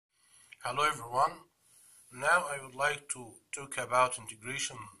Hello everyone. Now I would like to talk about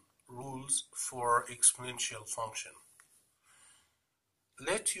integration rules for exponential function.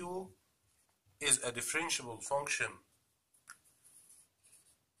 Let u is a differentiable function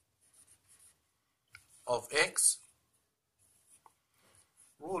of x.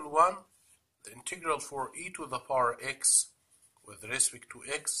 Rule 1, the integral for e to the power x with respect to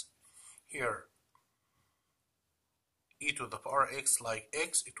x. Here e to the power x like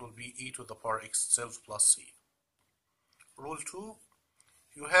x, it will be e to the power x itself plus c. Rule 2,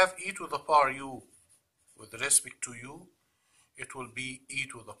 you have e to the power u with respect to u, it will be e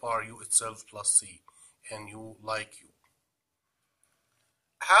to the power u itself plus c, and u like u.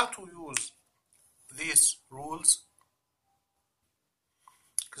 How to use these rules?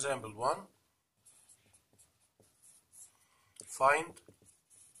 Example 1, find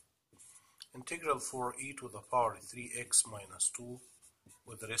integral for e to the power 3x minus 2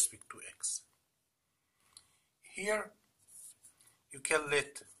 with respect to x. Here you can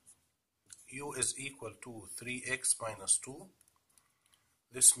let u is equal to 3x minus 2.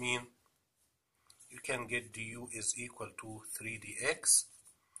 This means you can get du is equal to 3 dx,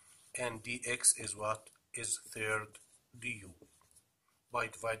 and dx is what? Is third du by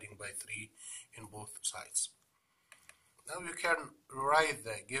dividing by 3 in both sides. Now you can write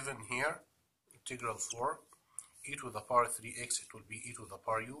the given here, integral for e to the power 3x, it will be e to the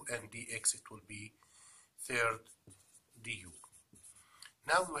power u, and dx it will be third du.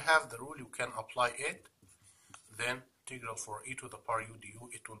 Now you have the rule, you can apply it. Then integral for e to the power u du,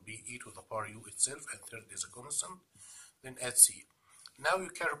 it will be e to the power u itself, and third is a constant. Then add c. Now you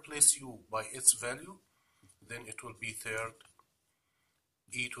can replace u by its value. Then it will be third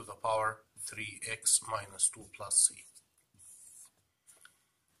e to the power 3x minus 2 plus c.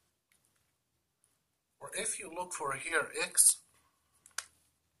 Or if you look for here x,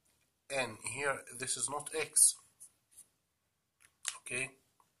 and here this is not x, okay,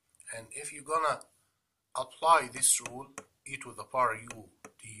 and if you're gonna apply this rule e to the power u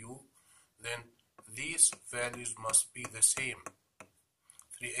du, then these values must be the same,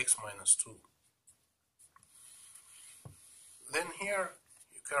 3x minus 2. Then here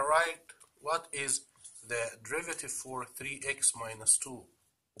you can write what is the derivative for 3x minus 2.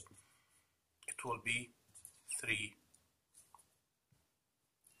 It will be 3.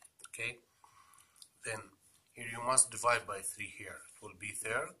 Okay, then here you must divide by 3 here. It will be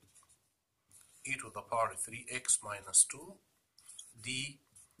third e to the power 3x minus 2 d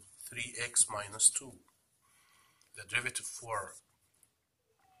 3x minus 2. The derivative for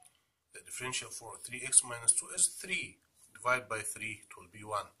the differential for 3x minus 2 is 3. Divide by 3, it will be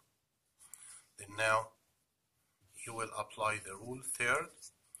 1. Then now you will apply the rule third.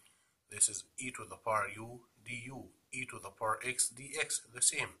 This is e to the power u du, e to the power x dx, the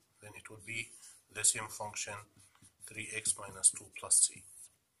same. Then it will be the same function, 3x minus 2 plus c.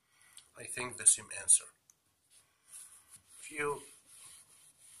 I think the same answer. If you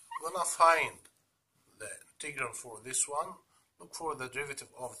gonna find the integral for this one, look for the derivative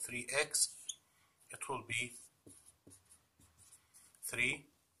of 3x. It will be 3,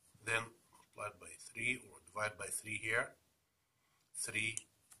 then multiplied by 3 or divide by 3 here, 3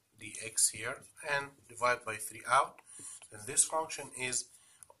 dx here, and divide by 3 out. Then this function is,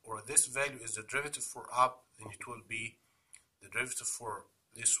 or this value is the derivative for up, then it will be the derivative for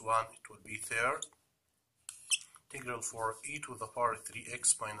this one, it will be third. Integral for e to the power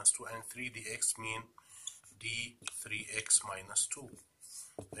 3x minus 2 and 3 dx mean d 3x minus 2.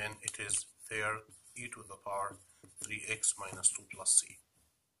 Then it is third e to the power 3x minus 2 plus c.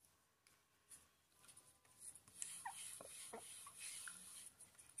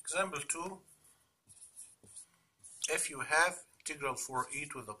 Example 2, if you have integral for e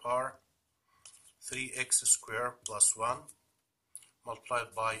to the power 3x squared plus 1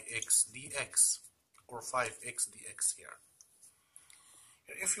 multiplied by x dx, or 5x dx here.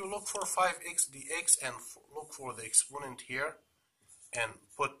 If you look for 5x dx and look for the exponent here and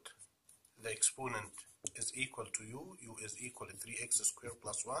put the exponent is equal to u is equal to 3x squared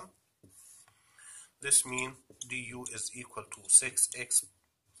plus 1. This means du is equal to 6x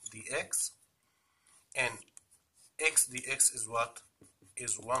dx, and x dx is what?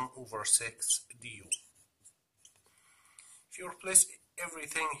 Is 1 over 6 du. If you replace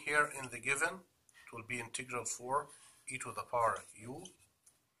everything here in the given, it will be integral for e to the power u,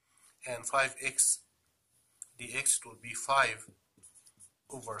 and 5x dx it will be 5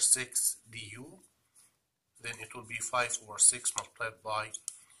 over 6 du. Then it will be 5 over 6 multiplied by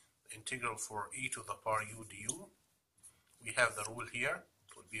the integral for e to the power u du. We have the rule here.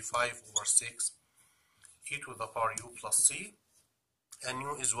 It will be 5 over 6 e to the power u plus c, and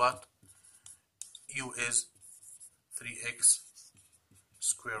u is what? u is 3x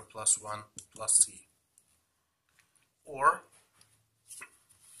squared plus 1 plus c. Or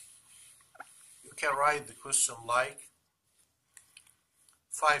you can write the question like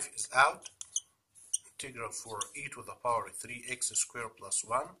 5 is out, integral for e to the power 3x squared plus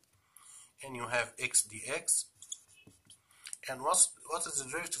 1, and you have x dx. And what is the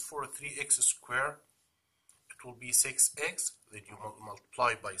derivative for 3x squared? It will be 6x, then you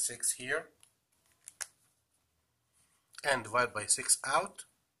multiply by 6 here, and divide by 6 out.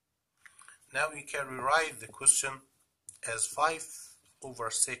 Now you can rewrite the question as 5 over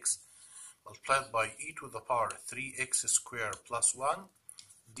 6 multiplied by e to the power 3x squared plus 1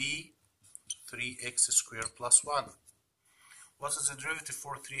 d 3x squared plus 1. What is the derivative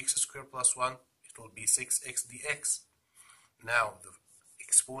for 3x squared plus 1? It will be 6x dx. Now the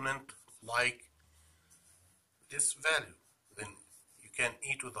exponent like this value, then you can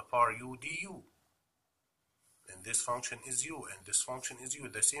e to the power u du. Then this function is u and this function is u,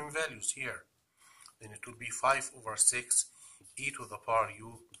 the same values here. Then it will be 5 over 6 e to the power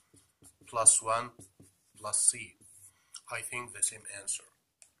u plus 1 plus c. I think the same answer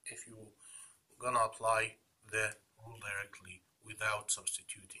if you gonna apply the rule directly without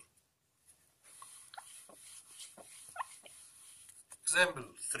substituting. Example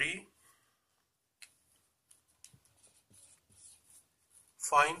 3.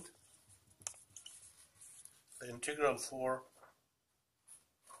 Find the integral for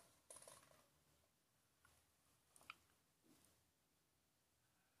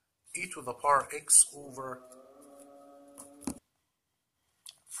e to the power x over,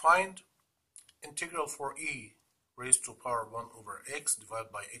 find integral for e raised to power 1 over x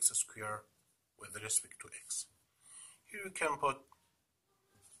divided by x squared with respect to x. Here you can put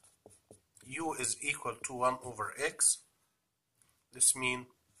u is equal to 1 over x. This means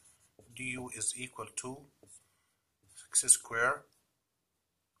du is equal to x squared.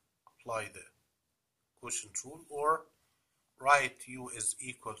 Apply the quotient rule, or write u is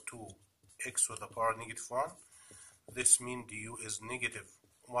equal to x to the power negative 1. This means du is negative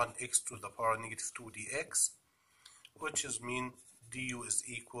 1x to the power negative 2 dx, which is mean du is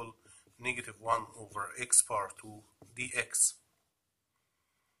equal negative 1 over x power 2 dx.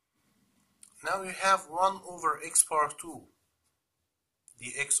 Now you have 1 over x power 2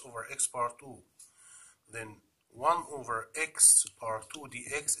 dx over x power 2. Then 1 over x power 2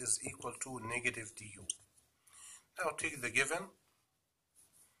 dx is equal to negative du. Now take the given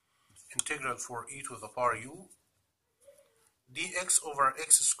integral for e to the power u. Dx over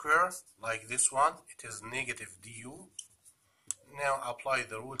x squared, like this one, it is negative du. Now apply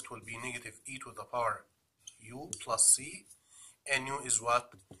the rule, it will be negative e to the power u plus c. And u is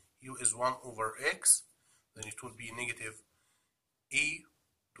what? U is 1 over x. Then it will be negative e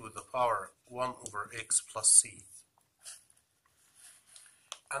to the power 1 over x plus c.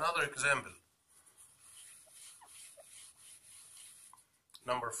 Another example.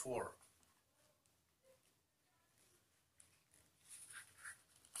 Number 4.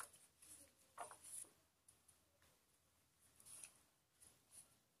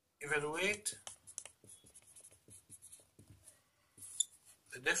 Evaluate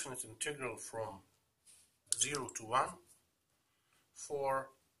the definite integral from 0 to 1 for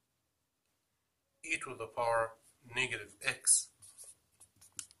e to the power negative x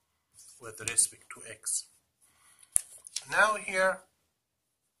with respect to x. Now here,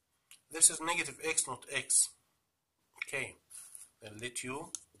 this is negative x, not x. Okay, then let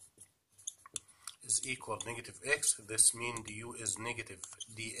u is equal negative x. This means du is negative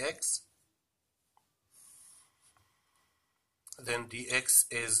dx. Then dx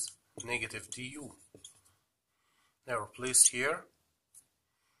is negative du. Now replace here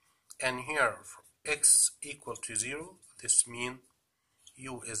and here. For x equal to 0, this means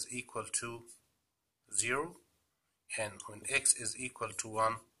u is equal to 0, and when x is equal to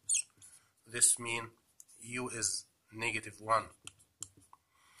 1, this means u is negative 1.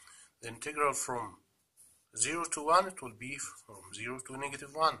 The integral from 0 to 1, it will be from 0 to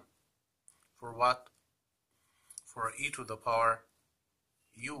negative 1. For what? For e to the power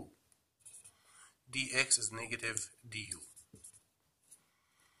u. Dx is negative du.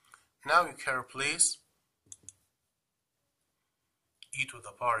 Now you can replace e to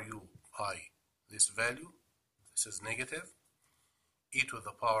the power u by this value. This is negative. E to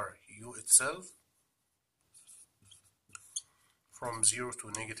the power u itself from 0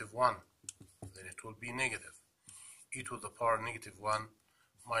 to negative 1. Then it will be negative. E to the power negative 1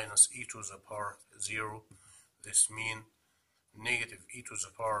 minus e to the power 0. This means negative e to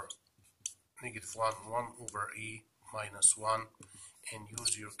the power negative 1 over e minus 1, and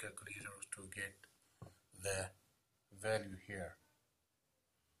use your calculator to get the value here.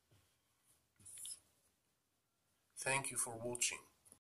 Thank you for watching.